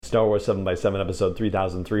Star Wars 7x7, episode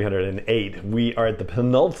 3308. We are at the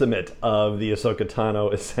penultimate of the Ahsoka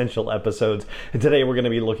Tano Essential episodes. And today we're going to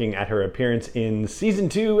be looking at her appearance in Season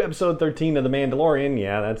 2, Episode 13 of The Mandalorian.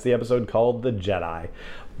 Yeah, that's the episode called The Jedi.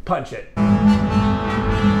 Punch it.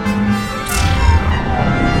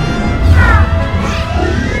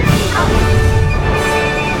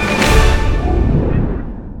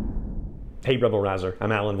 Hey Rebel Rouser,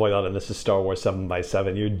 I'm Alan Voylot and this is Star Wars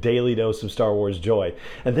 7x7, your daily dose of Star Wars joy.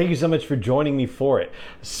 And thank you so much for joining me for it.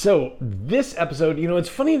 So this episode, it's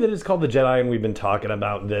funny that it's called The Jedi, and we've been talking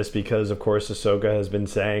about this because of course Ahsoka has been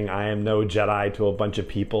saying I am no Jedi to a bunch of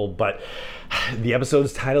people, but the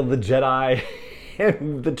episode's titled The Jedi.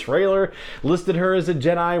 And the trailer listed her as a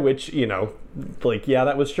Jedi, which, yeah,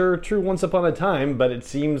 that was sure true once upon a time, but it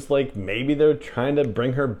seems like maybe they're trying to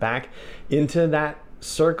bring her back into that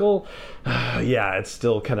circle. Yeah, it's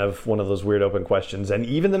still kind of one of those weird open questions. And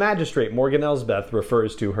even the magistrate, Morgan Elsbeth,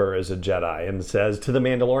 refers to her as a Jedi and says, to the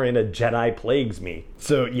Mandalorian, a Jedi plagues me.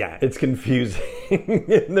 So yeah, it's confusing.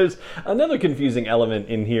 And there's another confusing element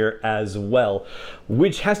in here as well,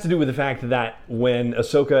 which has to do with the fact that when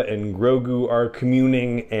Ahsoka and Grogu are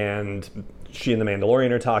communing and she and the Mandalorian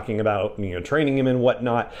are talking about, training him and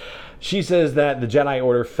whatnot, she says that the Jedi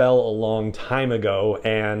Order fell a long time ago,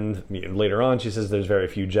 and later on she says there's very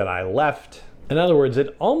few Jedi left. In other words,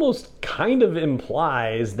 it almost kind of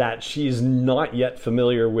implies that she's not yet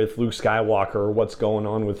familiar with Luke Skywalker or what's going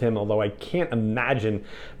on with him, although I can't imagine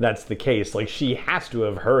that's the case. Like, she has to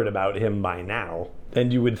have heard about him by now.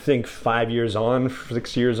 And you would think 5 years on,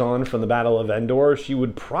 6 years on from the Battle of Endor, she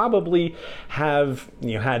would probably have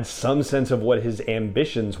had some sense of what his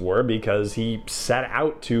ambitions were, because he set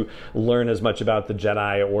out to learn as much about the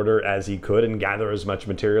Jedi Order as he could and gather as much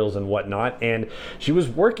materials and whatnot. And she was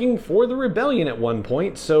working for the rebellion at one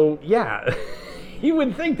point, so yeah, you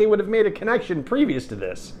would think they would have made a connection previous to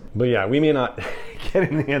this. But yeah, we may not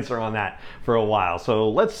get an answer on that for a while. So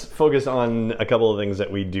let's focus on a couple of things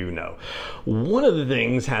that we do know. One of the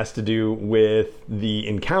things has to do with the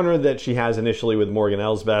encounter that she has initially with Morgan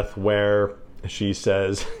Elsbeth, where she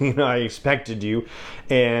says, I expected you.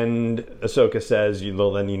 And Ahsoka says,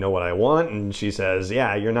 well, then you know what I want. And she says,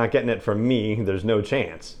 yeah, you're not getting it from me. There's no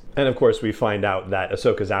chance. And of course, we find out that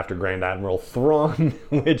Ahsoka's after Grand Admiral Thrawn,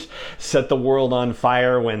 which set the world on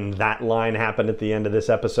fire when that line happened at the end of this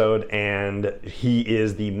episode, and he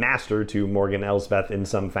is the master to Morgan Elsbeth in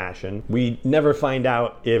some fashion. We never find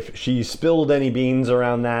out if she spilled any beans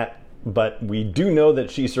around that, but we do know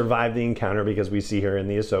that she survived the encounter because we see her in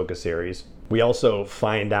the Ahsoka series. We also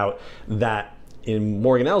find out that in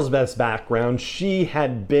Morgan Elsbeth's background, she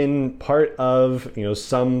had been part of,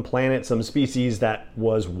 some planet, some species that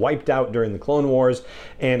was wiped out during the Clone Wars.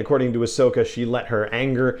 And according to Ahsoka, she let her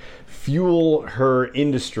anger fuel her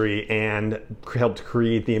industry and helped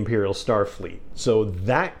create the Imperial Starfleet. So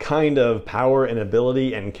that kind of power and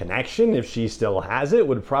ability and connection, if she still has it,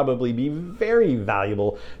 would probably be very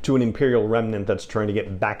valuable to an Imperial remnant that's trying to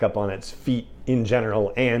get back up on its feet in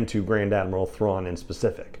general, and to Grand Admiral Thrawn in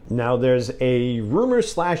specific. Now, there's a rumor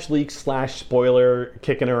 / leak / spoiler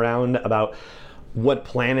kicking around about what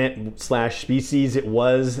planet / species it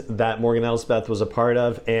was that Morgan Elsbeth was a part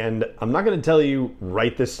of, and I'm not going to tell you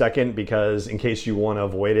right this second, because in case you want to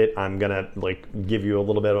avoid it, I'm going to give you a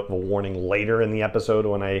little bit of a warning later in the episode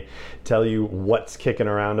when I tell you what's kicking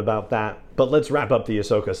around about that. But let's wrap up the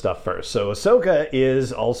Ahsoka stuff first. So Ahsoka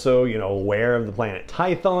is also, aware of the planet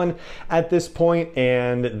Tython at this point,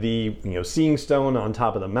 and the, seeing stone on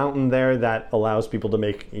top of the mountain there that allows people to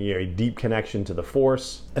make a deep connection to the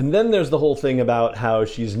Force. And then there's the whole thing about how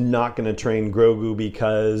she's not going to train Grogu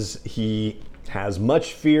because he has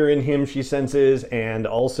much fear in him, she senses, and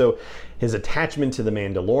also his attachment to the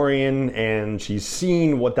Mandalorian, and she's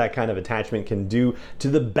seen what that kind of attachment can do to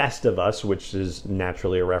the best of us, which is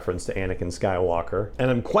naturally a reference to Anakin Skywalker.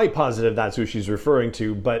 And I'm quite positive that's who she's referring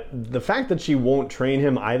to, but the fact that she won't train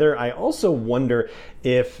him either, I also wonder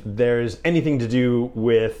if there's anything to do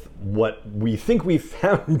with what we think we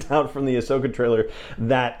found out from the Ahsoka trailer,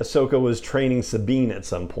 that Ahsoka was training Sabine at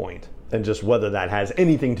some point. And just whether that has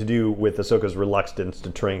anything to do with Ahsoka's reluctance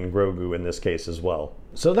to train Grogu in this case as well.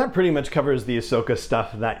 So that pretty much covers the Ahsoka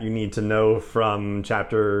stuff that you need to know from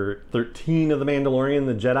Chapter 13 of The Mandalorian,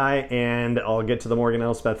 The Jedi, and I'll get to the Morgan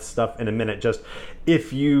Elsbeth stuff in a minute. Just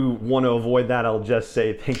if you want to avoid that, I'll just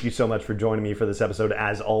say thank you so much for joining me for this episode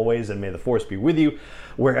as always, and may the Force be with you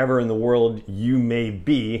wherever in the world you may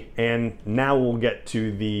be. And now we'll get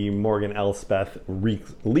to the Morgan Elsbeth leak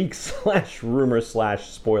 / rumor /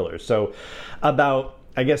 spoilers. So about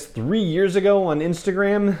I guess 3 years ago on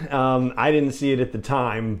Instagram. I didn't see it at the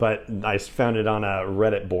time, but I found it on a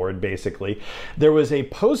Reddit board, basically. There was a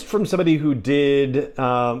post from somebody who did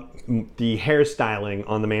the hairstyling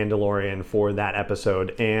on The Mandalorian for that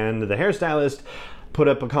episode, and the hairstylist put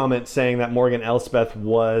up a comment saying that Morgan Elsbeth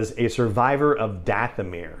was a survivor of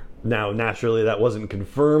Dathomir. Now, naturally, that wasn't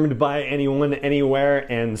confirmed by anyone anywhere,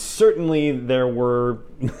 and certainly there were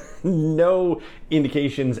no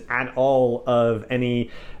indications at all of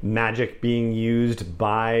any magic being used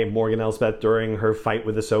by Morgan Elsbeth during her fight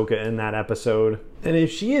with Ahsoka in that episode. And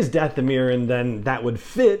if she is Dathomir, then that would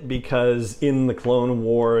fit, because in the Clone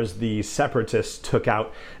Wars, the Separatists took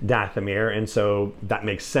out Dathomir, and so that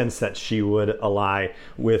makes sense that she would ally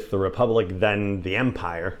with the Republic, then the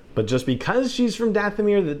Empire. But just because she's from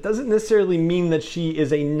Dathomir, that doesn't necessarily mean that she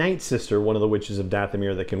is a Night Sister, one of the witches of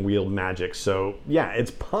Dathomir that can wield magic. So yeah,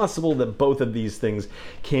 it's possible that both of these things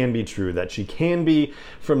can be true, that she can be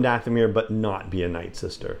from Dathomir but not be a Night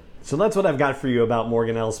Sister. So that's what I've got for you about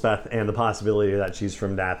Morgan Elsbeth and the possibility that she's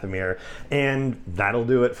from Dathomir. And that'll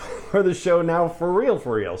do it for the show now, for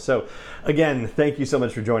real. So again, thank you so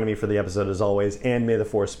much for joining me for the episode as always, and may the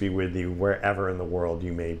Force be with you wherever in the world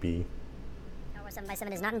you may be.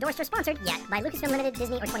 7x7 is not endorsed or sponsored yet by Lucasfilm Limited,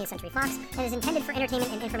 Disney, or 20th Century Fox, and is intended for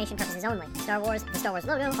entertainment and information purposes only. Star Wars, the Star Wars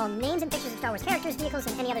logo, all names and pictures of Star Wars characters, vehicles,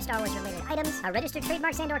 and any other Star Wars related items are registered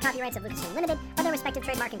trademarks and/or copyrights of Lucasfilm Limited, or their respective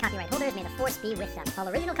trademark and copyright holders. May the Force be with them. All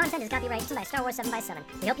original content is copyright by Star Wars 7x7.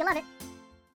 We hope you love it.